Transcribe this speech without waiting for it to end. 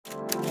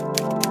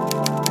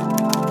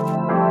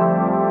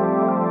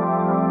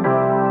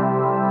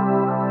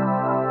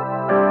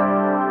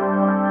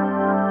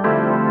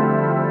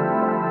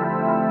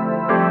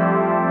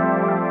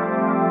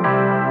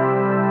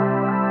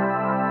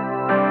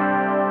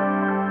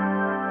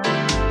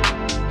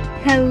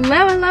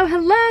Hello, hello,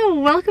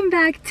 hello! Welcome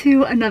back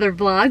to another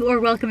vlog,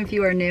 or welcome if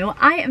you are new.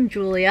 I am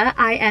Julia.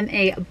 I am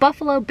a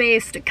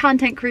Buffalo-based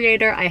content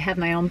creator. I have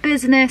my own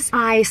business.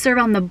 I serve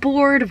on the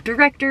board of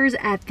directors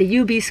at the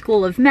UB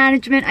School of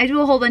Management. I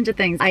do a whole bunch of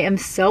things. I am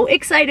so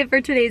excited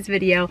for today's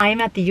video. I am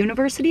at the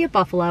University of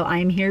Buffalo. I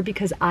am here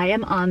because I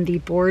am on the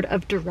board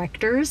of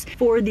directors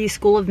for the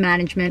School of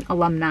Management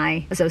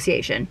Alumni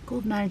Association. School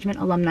of Management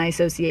Alumni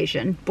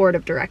Association Board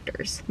of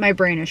Directors. My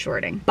brain is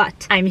shorting.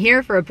 But I'm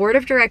here for a board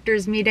of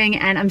directors meeting,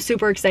 and I'm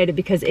super excited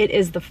because it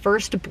is the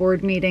first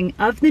board meeting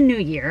of the new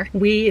year.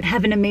 We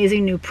have an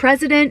amazing new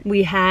president.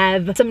 We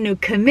have some new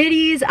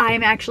committees. I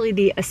am actually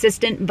the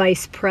assistant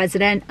vice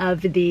president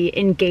of the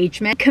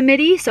engagement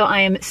committee, so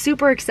I am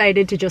super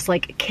excited to just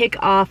like kick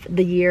off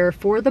the year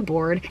for the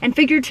board, and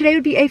figured today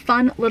would be a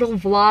fun little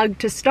vlog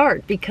to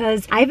start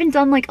because I haven't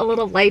done like a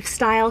little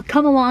lifestyle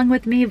come along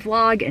with me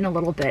vlog in a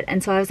little bit,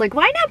 and so I was like,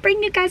 why not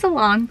bring you guys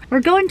along?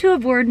 We're going to a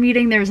board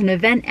meeting. There's an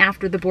event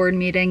after the board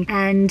meeting,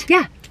 and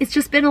yeah, it's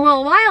just been a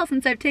little while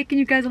since I've taken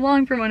you guys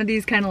along for one of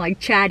these kind of like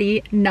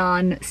chatty,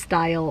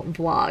 non-style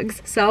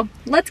vlogs. So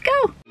let's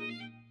go.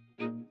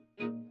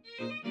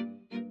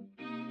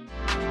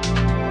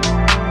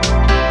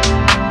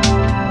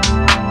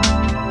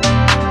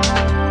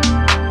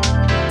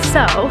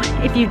 So,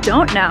 if you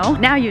don't know,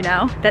 now you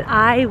know that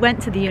I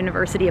went to the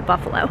University of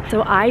Buffalo.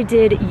 So I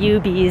did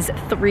UB's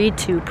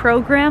 3-2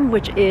 program,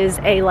 which is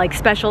a like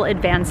special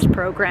advanced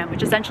program,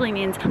 which essentially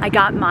means I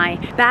got my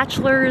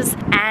bachelor's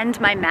and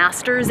my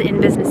master's in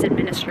business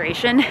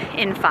administration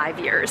in 5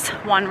 years,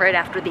 one right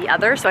after the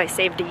other. So I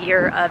saved a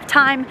year of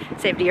time,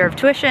 saved a year of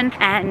tuition,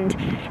 and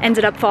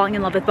ended up falling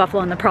in love with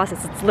Buffalo in the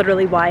process. It's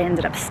literally why I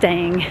ended up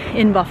staying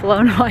in Buffalo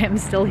and why I'm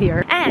still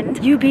here. And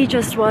UB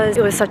just was,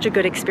 it was such a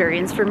good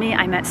experience for me.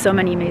 I met so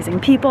many amazing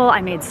people.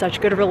 I made such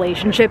good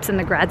relationships in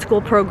the grad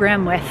school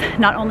program with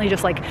not only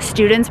just like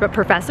students, but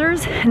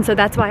professors. And so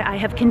that's why I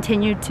have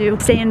continued to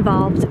stay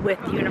involved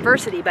with the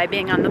university by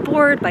being on the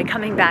board, by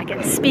coming back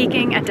and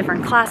speaking at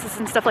different classes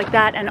and stuff like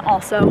that, and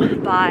also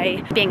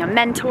by being a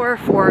mentor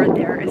for,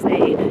 there is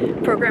a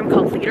program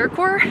called Leader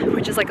Corps,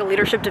 which is like a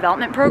leadership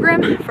development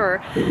program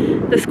for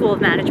the School of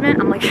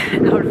Management. I'm like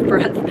out of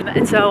breath.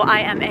 And so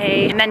I am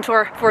a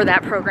mentor for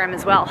that program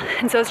as well.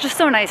 And so it's just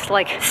so nice to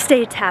like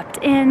stay tapped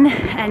in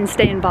and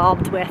stay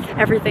involved with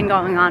everything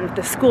going on with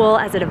the school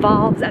as it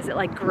evolves, as it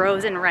like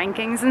grows in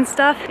rankings and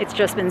stuff. It's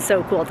just been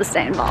so cool to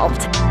stay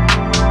involved.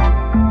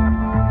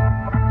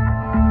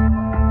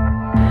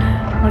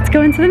 Let's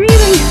go into the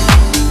meeting.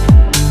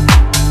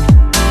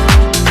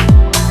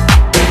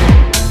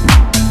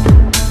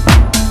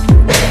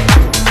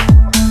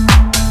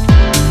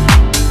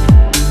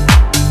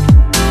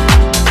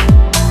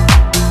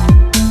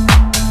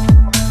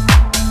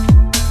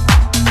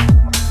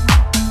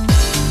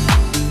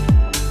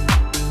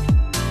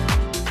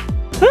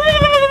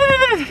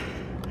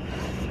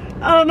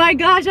 Oh my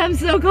gosh, I'm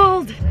so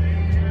cold.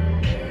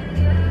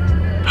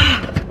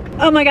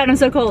 Oh my God, I'm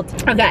so cold.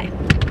 Okay,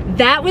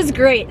 that was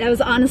great. That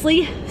was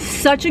honestly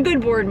such a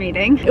good board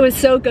meeting. It was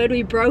so good.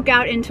 We broke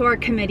out into our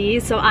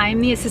committees. So I'm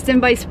the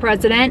assistant vice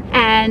president,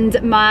 and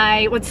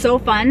what's so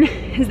fun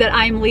is that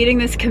I'm leading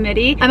this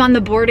committee. I'm on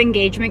the board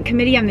engagement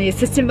committee. I'm the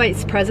assistant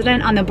vice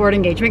president on the board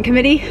engagement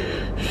committee.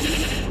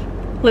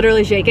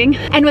 Literally shaking.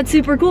 And what's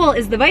super cool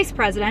is the vice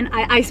president,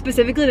 I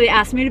specifically, they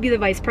asked me to be the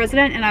vice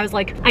president, and I was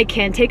like, I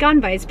can't take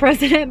on vice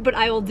president, but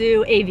I will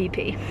do a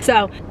VP.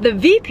 So the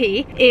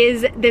VP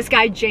is this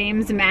guy,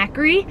 James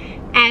Macri.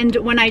 And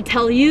when I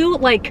tell you,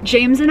 like,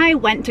 James and I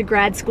went to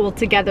grad school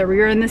together. We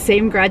were in the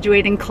same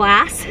graduating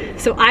class.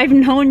 So I've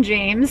known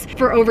James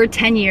for over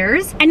 10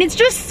 years, and it's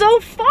just so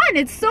fun.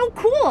 It's so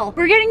cool.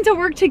 We're getting to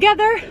work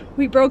together.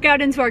 We broke out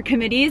into our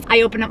committees.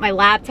 I open up my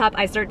laptop,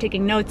 I start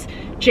taking notes.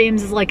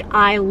 James is like,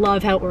 I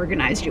love how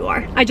organized you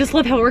are. I just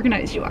love how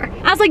organized you are.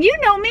 I was like, you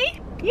know me,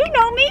 you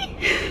know me.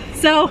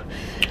 So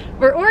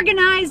we're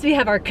organized, we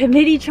have our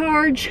committee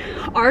charge.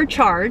 Our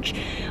charge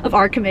of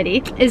our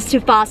committee is to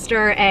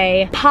foster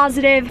a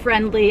positive,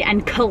 friendly,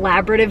 and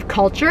collaborative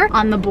culture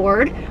on the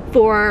board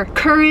for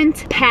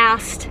current,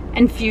 past,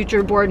 and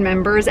future board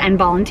members and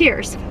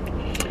volunteers.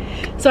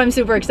 So I'm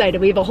super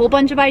excited. We have a whole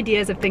bunch of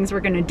ideas of things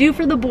we're gonna do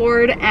for the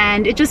board,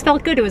 and it just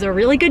felt good. It was a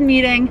really good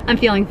meeting. I'm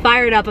feeling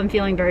fired up. I'm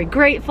feeling very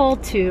grateful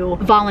to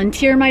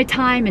volunteer my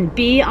time and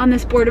be on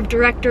this board of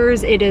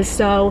directors. It is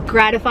so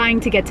gratifying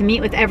to get to meet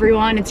with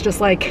everyone. It's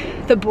just like,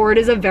 the board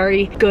is a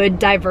very good,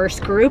 diverse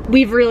group.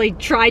 We've really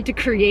tried to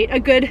create a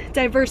good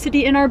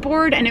diversity in our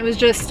board, and it was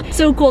just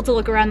so cool to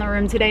look around the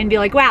room today and be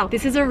like, wow,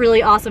 this is a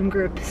really awesome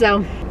group.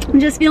 So I'm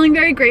just feeling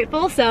very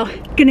grateful. So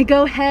gonna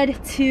go ahead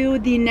to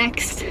the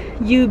next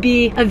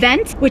UB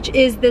event, which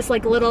is this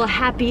like little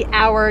happy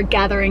hour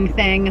gathering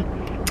thing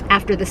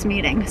after this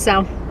meeting.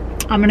 So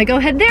I'm gonna go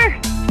ahead there.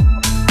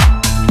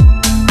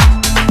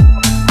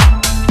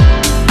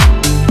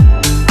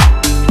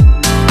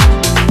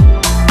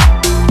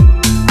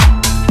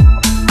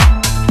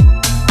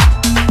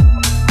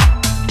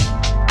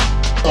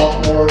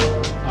 Sophomore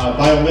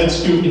biomed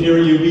student here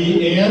at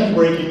UB, and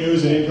breaking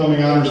news, an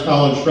incoming honors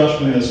college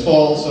freshman this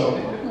fall. So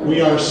We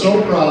are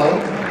so proud.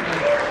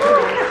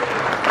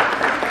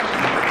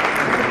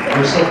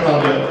 We're so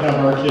proud to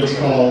have our kids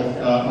call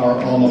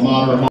our alma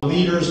mater.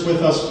 Leaders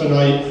with us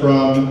tonight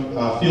from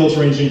fields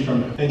ranging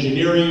from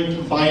engineering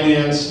to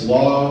finance,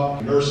 law,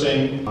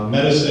 nursing,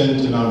 medicine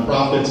to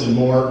nonprofits and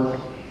more.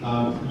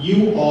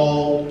 You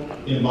all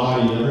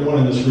embody, everyone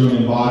in this room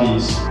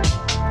embodies.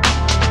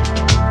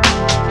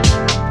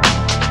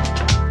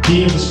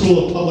 Dean of the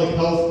School of Public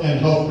Health and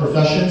Health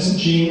Professions,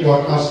 Jean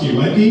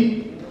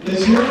Wakowski-Wendy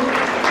is here.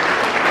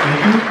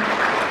 Thank you.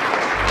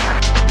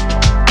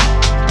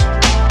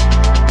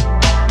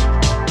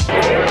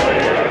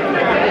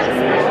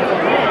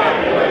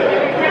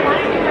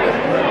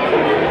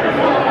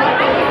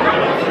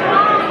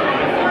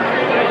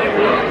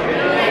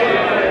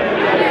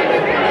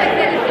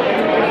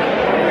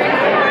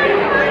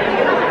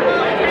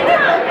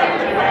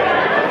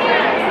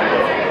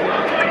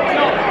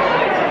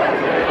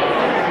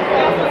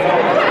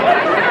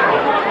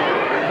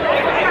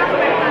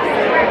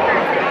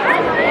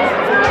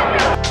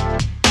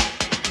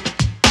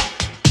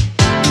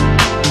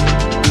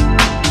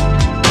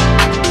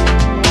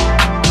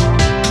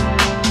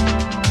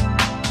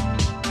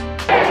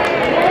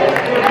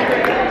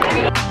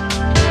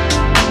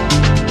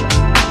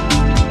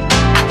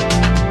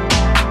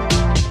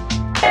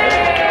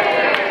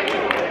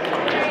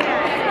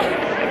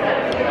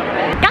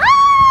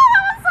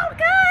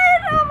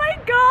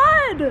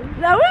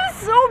 That was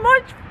so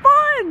much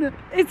fun.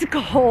 It's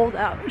cold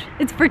out.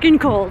 It's freaking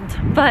cold,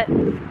 but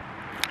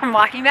I'm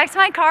walking back to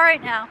my car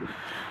right now,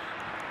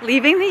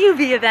 leaving the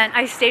UV event.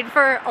 I stayed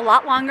for a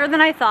lot longer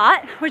than I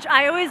thought, which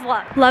I always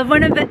love. Love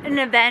when an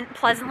event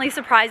pleasantly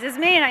surprises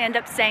me and I end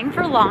up staying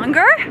for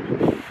longer.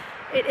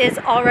 It is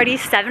already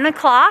 7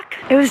 o'clock.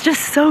 It was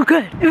just so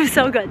good. It was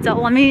so good. So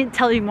let me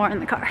tell you more in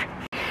the car.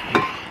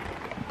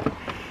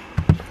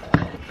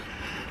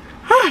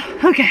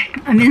 Okay,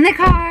 I'm in the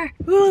car.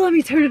 Ooh, let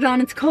me turn it on,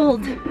 it's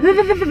cold.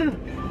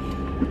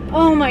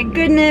 Oh my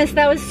goodness,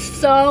 that was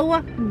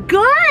so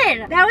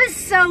good. That was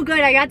so good.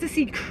 I got to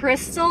see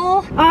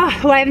Crystal,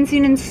 who I haven't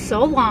seen in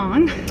so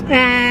long.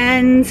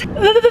 And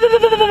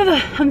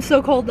I'm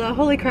so cold though,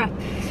 holy crap.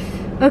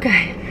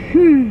 Okay,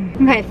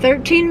 okay,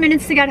 13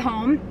 minutes to get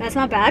home. That's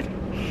not bad.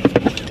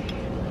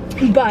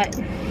 But,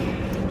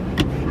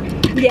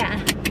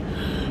 yeah.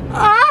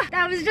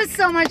 That was just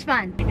so much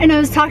fun. And I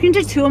was talking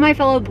to two of my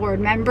fellow board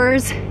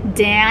members,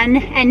 Dan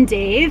and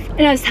Dave,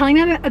 and I was telling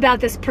them about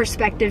this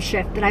perspective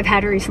shift that I've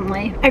had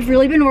recently. I've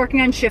really been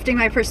working on shifting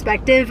my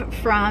perspective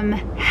from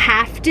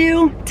have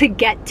to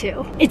get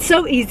to. It's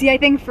so easy, I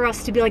think, for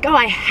us to be like, oh,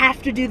 I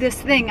have to do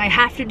this thing, I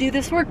have to do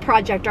this work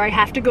project, or I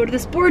have to go to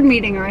this board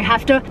meeting, or I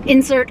have to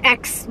insert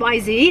X, Y,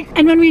 Z.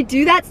 And when we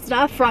do that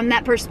stuff from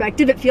that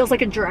perspective, it feels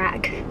like a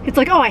drag. It's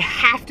like, oh, I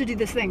have to do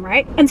this thing,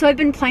 right? And so I've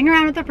been playing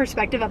around with the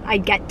perspective of I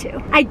get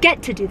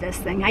to do this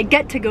thing. I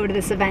get to go to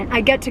this event.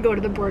 I get to go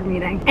to the board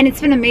meeting. And it's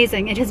been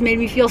amazing. It has made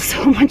me feel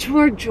so much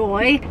more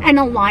joy and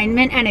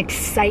alignment and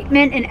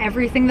excitement in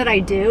everything that I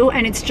do.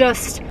 And it's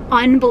just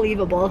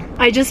unbelievable.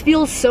 I just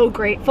feel so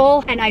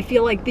grateful, and I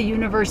feel like the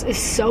universe is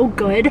so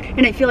good,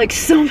 and I feel like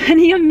so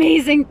many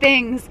amazing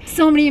things,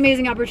 so many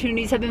amazing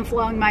opportunities have been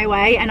flowing my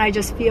way, and I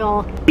just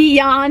feel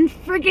beyond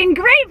freaking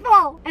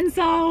grateful. And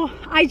so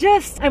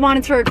I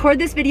wanted to record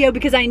this video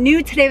because I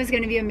knew today was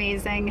going to be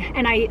amazing,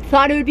 and I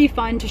thought it would be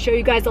fun to show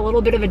you guys a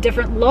little bit of a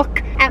different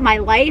look at my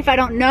life. I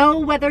don't know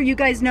whether you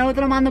guys know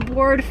that I'm on the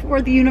board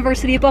for the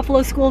University of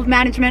Buffalo School of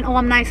Management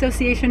Alumni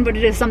Association, but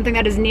it is something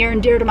that is near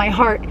and dear to my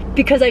heart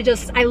because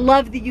I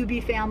love the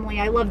UB family.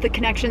 I love the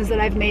connections that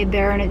I've made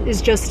there, and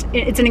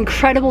it's an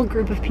incredible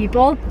group of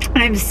people. And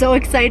I'm so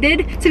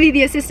excited to be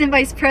the Assistant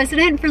Vice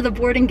President for the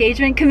Board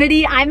Engagement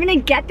Committee. I'm gonna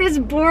get this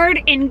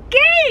board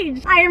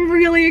engaged. I am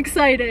really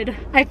excited.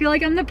 I feel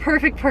like I'm the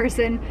perfect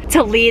person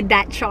to lead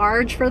that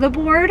charge for the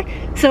board.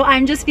 So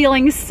I'm just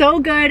feeling so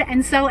good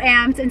and so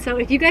amped. And so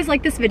if you guys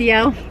like this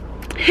video,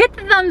 hit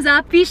the thumbs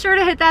up, be sure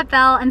to hit that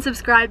bell and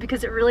subscribe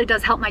because it really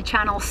does help my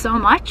channel so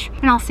much.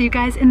 And I'll see you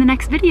guys in the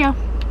next video.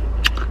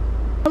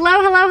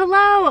 Hello, hello,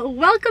 hello.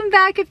 Welcome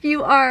back if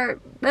you are...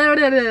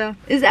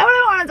 Is that what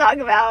I want to talk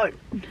about?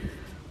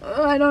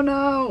 Oh, I don't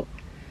know.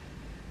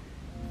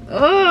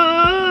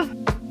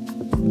 Oh.